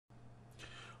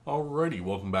Alrighty,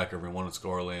 welcome back everyone, it's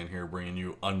Garland here bringing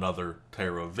you another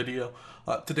Tera video.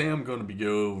 Today I'm going to be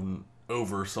going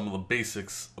over some of the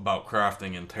basics about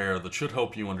crafting in Tera that should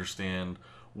help you understand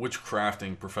which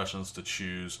crafting professions to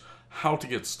choose, how to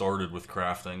get started with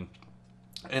crafting,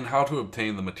 and how to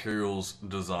obtain the materials,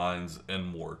 designs, and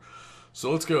more.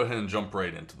 So let's go ahead and jump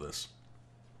right into this.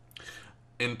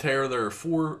 In Tera there are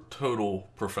 4 total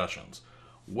professions: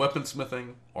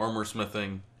 weaponsmithing,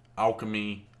 armorsmithing,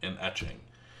 alchemy, and etching.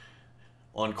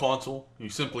 On console, you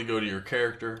simply go to your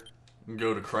character,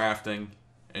 go to crafting,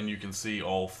 and you can see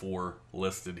all 4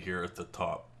 listed here at the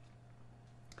top.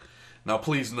 Now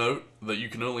please note that you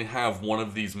can only have one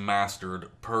of these mastered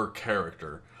per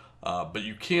character, but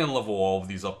you can level all of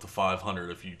these up to 500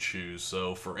 if you choose.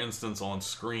 So for instance, on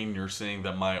screen you're seeing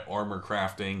that my armor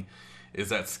crafting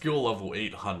is at skill level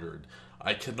 800.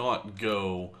 I cannot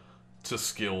go to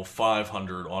skill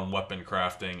 500 on weapon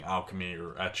crafting, alchemy,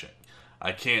 or etching.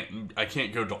 I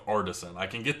can't go to artisan. I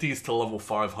can get these to level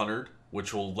 500,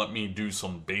 which will let me do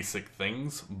some basic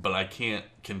things, but I can't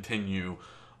continue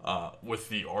with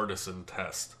the artisan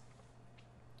test.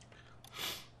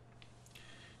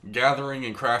 Gathering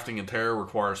and crafting in Tera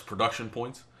requires production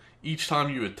points. Each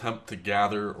time you attempt to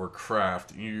gather or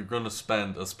craft, you're going to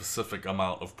spend a specific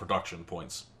amount of production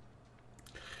points.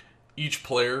 Each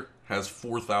player has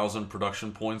 4,000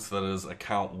 production points, that is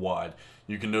account wide.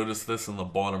 You can notice this in the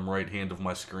bottom right hand of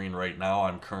my screen right now.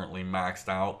 I'm currently maxed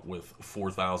out with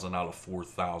 4,000 out of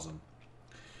 4,000.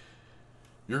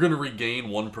 You're going to regain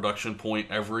 1 production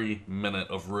point every minute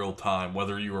of real time,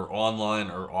 whether you are online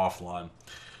or offline.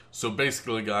 So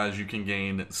basically guys, you can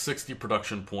gain 60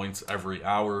 production points every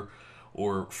hour,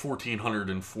 or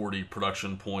 1,440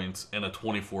 production points in a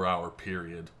 24-hour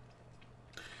period.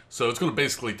 So it's going to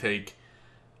basically take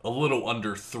a little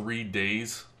under 3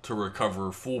 days to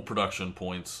recover full production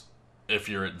points if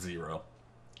you're at 0.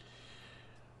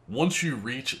 Once you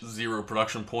reach 0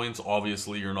 production points,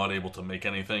 obviously you're not able to make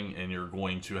anything, and you're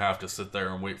going to have to sit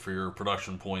there and wait for your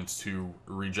production points to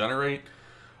regenerate,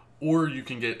 or you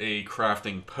can get a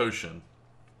crafting potion.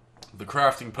 The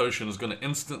crafting potion is going to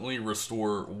instantly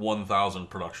restore 1,000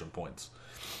 production points.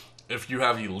 If you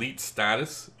have elite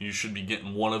status, you should be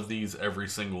getting one of these every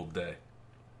single day.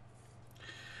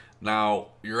 Now,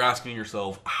 you're asking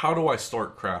yourself, how do I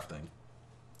start crafting?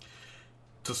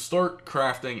 To start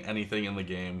crafting anything in the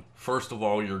game, first of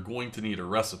all, you're going to need a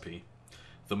recipe,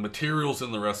 the materials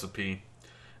in the recipe,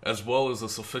 as well as a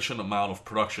sufficient amount of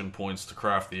production points to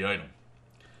craft the item.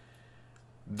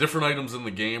 Different items in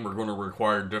the game are going to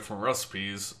require different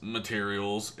recipes,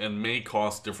 materials, and may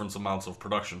cost different amounts of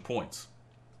production points.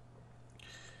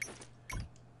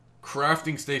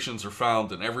 Crafting stations are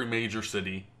found in every major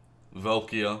city: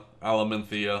 Velkia,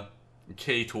 Alaminthia,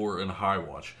 Kator, and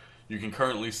Highwatch. You can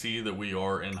currently see that we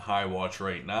are in Highwatch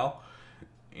right now,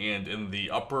 and in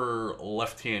the upper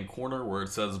left-hand corner where it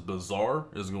says Bazaar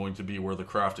is going to be where the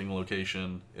crafting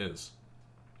location is.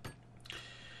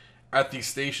 At these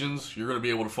stations, you're going to be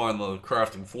able to find the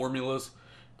crafting formulas,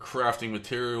 crafting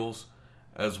materials,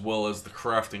 as well as the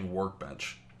crafting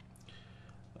workbench.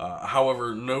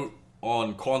 However, note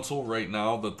on console right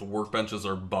now that the workbenches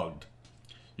are bugged.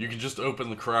 You can just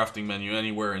open the crafting menu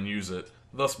anywhere and use it,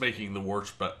 thus making the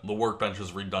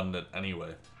workbenches redundant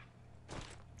anyway.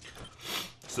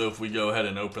 So if we go ahead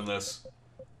and open this,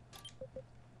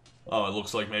 oh, it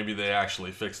looks like maybe they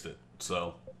actually fixed it.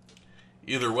 So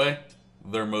either way,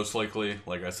 they're most likely,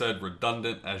 like I said,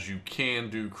 redundant, as you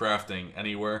can do crafting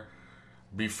anywhere.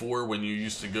 Before, when you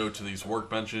used to go to these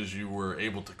workbenches, you were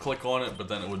able to click on it, but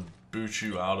then it would boot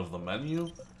you out of the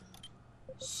menu.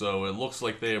 So it looks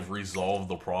like they have resolved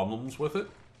the problems with it.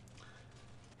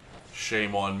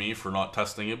 Shame on me for not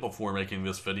testing it before making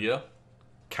this video.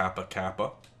 Kappa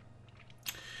Kappa.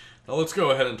 Now let's go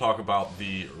ahead and talk about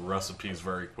the recipes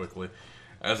very quickly.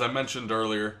 As I mentioned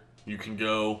earlier, you can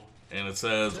go and it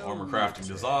says armor crafting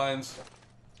designs,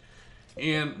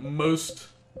 and most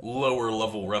lower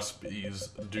level recipes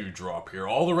do drop here.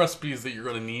 All the recipes that you're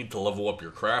going to need to level up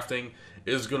your crafting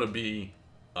is going to be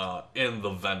in the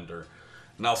vendor.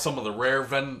 Now some of the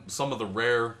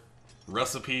rare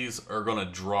recipes are going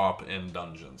to drop in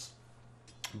dungeons,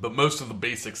 but most of the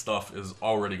basic stuff is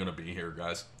already going to be here,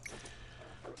 guys.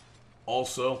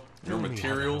 Also, your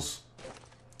materials,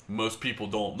 most people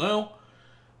don't know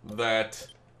that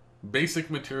basic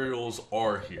materials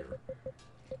are here.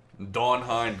 Dawn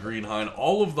hide, green hide,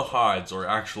 all of the hides are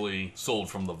actually sold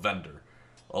from the vendor.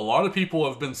 A lot of people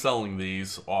have been selling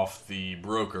these off the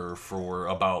broker for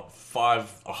about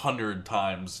 500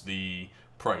 times the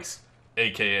price,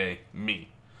 aka me.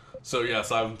 So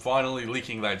yes, I'm finally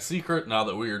leaking that secret. Now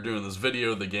that we are doing this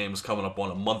video, the game is coming up on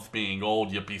a month being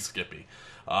old. Yippee skippy.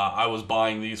 I was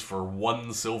buying these for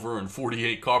 1 silver and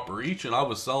 48 copper each, and I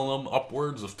was selling them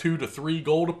upwards of 2 to 3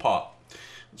 gold a pop.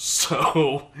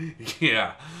 So,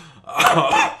 yeah.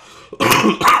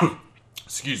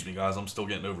 Excuse me, guys. I'm still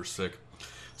getting over sick.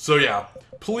 So, yeah.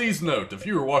 Please note, if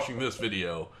you are watching this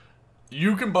video,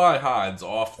 you can buy hides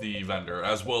off the vendor,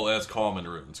 as well as common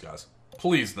runes, guys.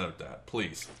 Please note that.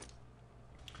 Please.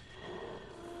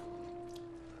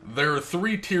 There are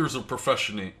 3 tiers of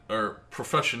proficiency,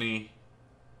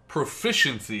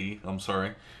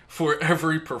 for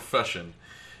every profession.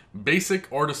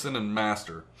 Basic, artisan, and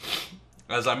master.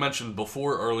 As I mentioned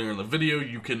before earlier in the video,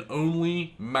 you can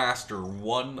only master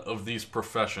one of these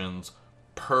professions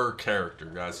per character,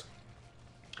 guys.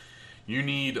 You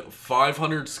need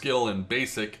 500 skill in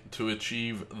basic to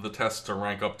achieve the test to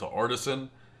rank up to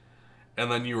artisan.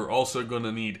 And then you are also going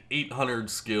to need 800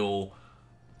 skill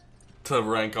to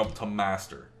rank up to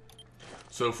master.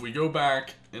 So if we go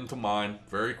back into mine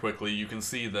very quickly, you can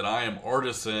see that I am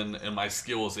artisan and my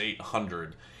skill is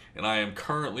 800. And I am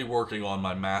currently working on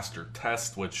my master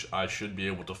test, which I should be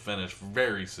able to finish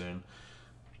very soon.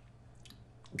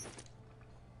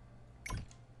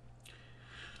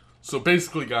 So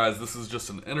basically, guys, this is just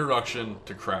an introduction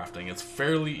to crafting. It's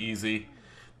fairly easy.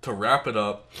 To wrap it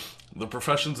up, the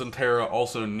professions in Tera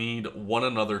also need one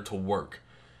another to work.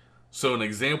 So an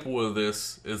example of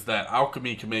this is that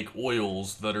alchemy can make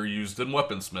oils that are used in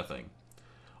weaponsmithing.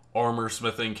 Armor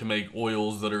smithing can make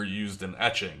oils that are used in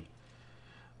etching.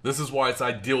 This is why it's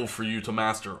ideal for you to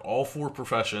master all 4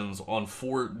 professions on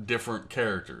 4 different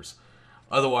characters.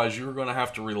 Otherwise, you're going to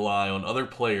have to rely on other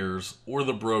players or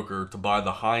the broker to buy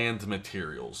the high-end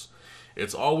materials.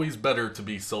 It's always better to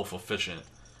be self-efficient.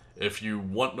 If you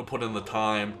want to put in the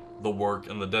time, the work,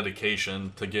 and the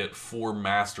dedication to get 4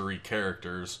 mastery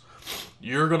characters,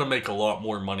 you're going to make a lot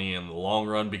more money in the long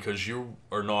run because you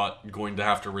are not going to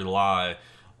have to rely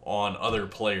on other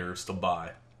players to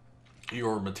buy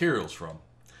your materials from.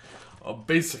 A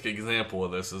basic example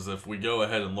of this is if we go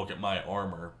ahead and look at my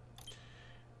armor,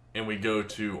 and we go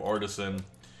to Artisan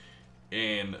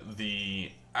and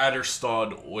the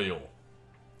Adderstad oil.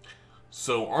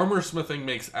 So armor smithing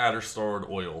makes Adderstad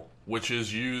oil, which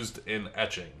is used in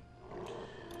etching.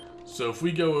 So if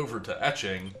we go over to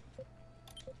etching,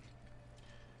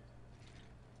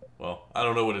 well, I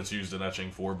don't know what it's used in etching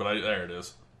for, but there it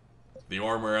is. The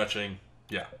armor etching,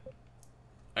 yeah.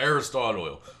 Adderstad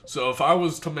oil. So if I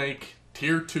was to make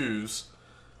tier 2s,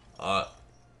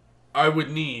 I would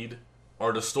need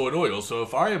Adderstad oil. So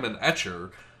if I am an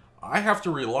etcher, I have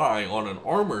to rely on an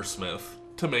armor smith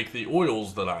to make the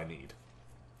oils that I need.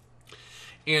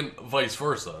 And vice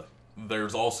versa.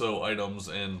 There's also items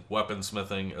in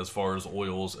weaponsmithing as far as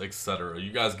oils, etc.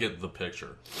 You guys get the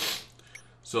picture.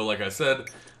 So like I said,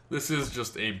 this is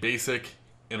just a basic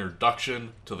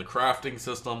introduction to the crafting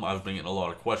system. I've been getting a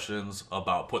lot of questions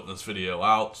about putting this video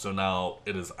out, so now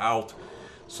it is out.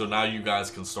 So now you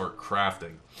guys can start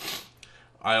crafting.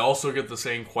 I also get the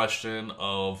same question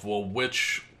of, well,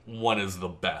 which one is the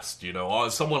best? You know,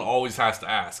 someone always has to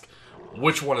ask,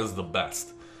 which one is the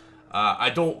best? I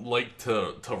don't like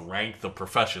to rank the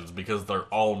professions because they're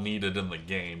all needed in the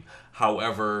game.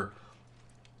 However,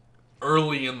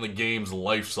 early in the game's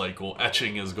life cycle,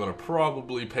 etching is going to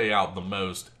probably pay out the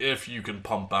most if you can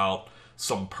pump out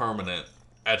some permanent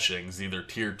etchings, either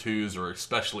tier 2s or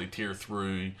especially tier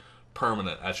 3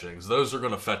 permanent etchings. Those are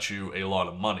going to fetch you a lot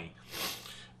of money.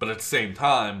 But at the same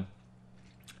time,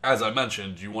 as I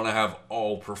mentioned, you want to have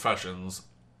all professions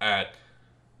at,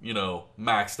 you know,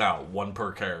 maxed out, 1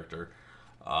 per character.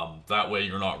 That way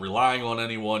you're not relying on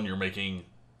anyone, you're making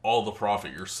all the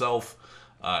profit yourself,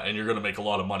 and you're going to make a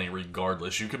lot of money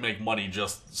regardless. You can make money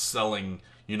just selling,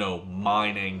 you know,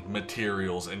 mining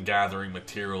materials and gathering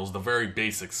materials, the very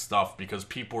basic stuff, because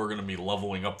people are going to be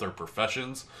leveling up their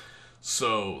professions,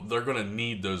 so they're going to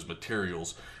need those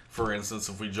materials. For instance,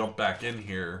 if we jump back in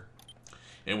here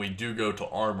and we do go to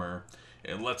armor,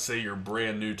 and let's say you're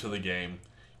brand new to the game,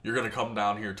 you're going to come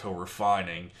down here to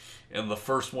refining, and the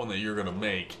first one that you're going to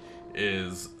make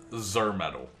is Zer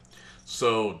metal.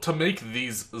 So to make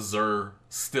these Zer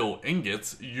steel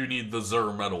ingots, you need the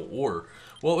Zer metal ore.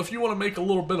 Well, if you want to make a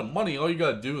little bit of money, all you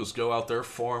got to do is go out there,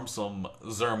 farm some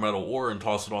Zer metal ore, and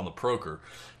toss it on the proker.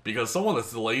 Because someone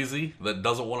that's lazy, that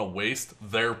doesn't want to waste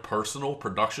their personal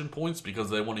production points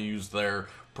because they want to use their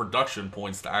production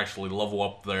points to actually level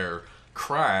up their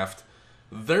craft,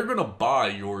 they're going to buy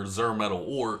your Zer metal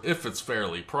ore, if it's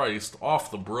fairly priced, off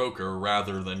the broker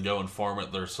rather than go and farm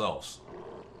it themselves.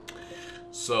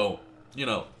 So, you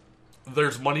know,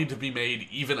 there's money to be made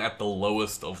even at the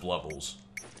lowest of levels.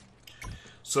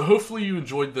 So hopefully you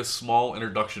enjoyed this small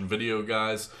introduction video,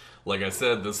 guys. Like I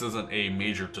said, this isn't a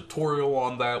major tutorial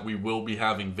on that. We will be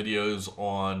having videos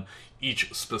on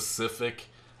each specific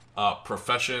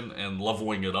profession and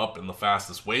leveling it up in the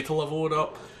fastest way to level it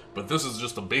up. But this is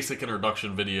just a basic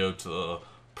introduction video to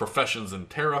professions in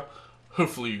Tera.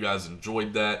 Hopefully you guys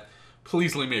enjoyed that.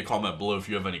 Please leave me a comment below if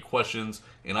you have any questions,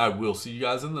 and I will see you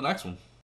guys in the next one.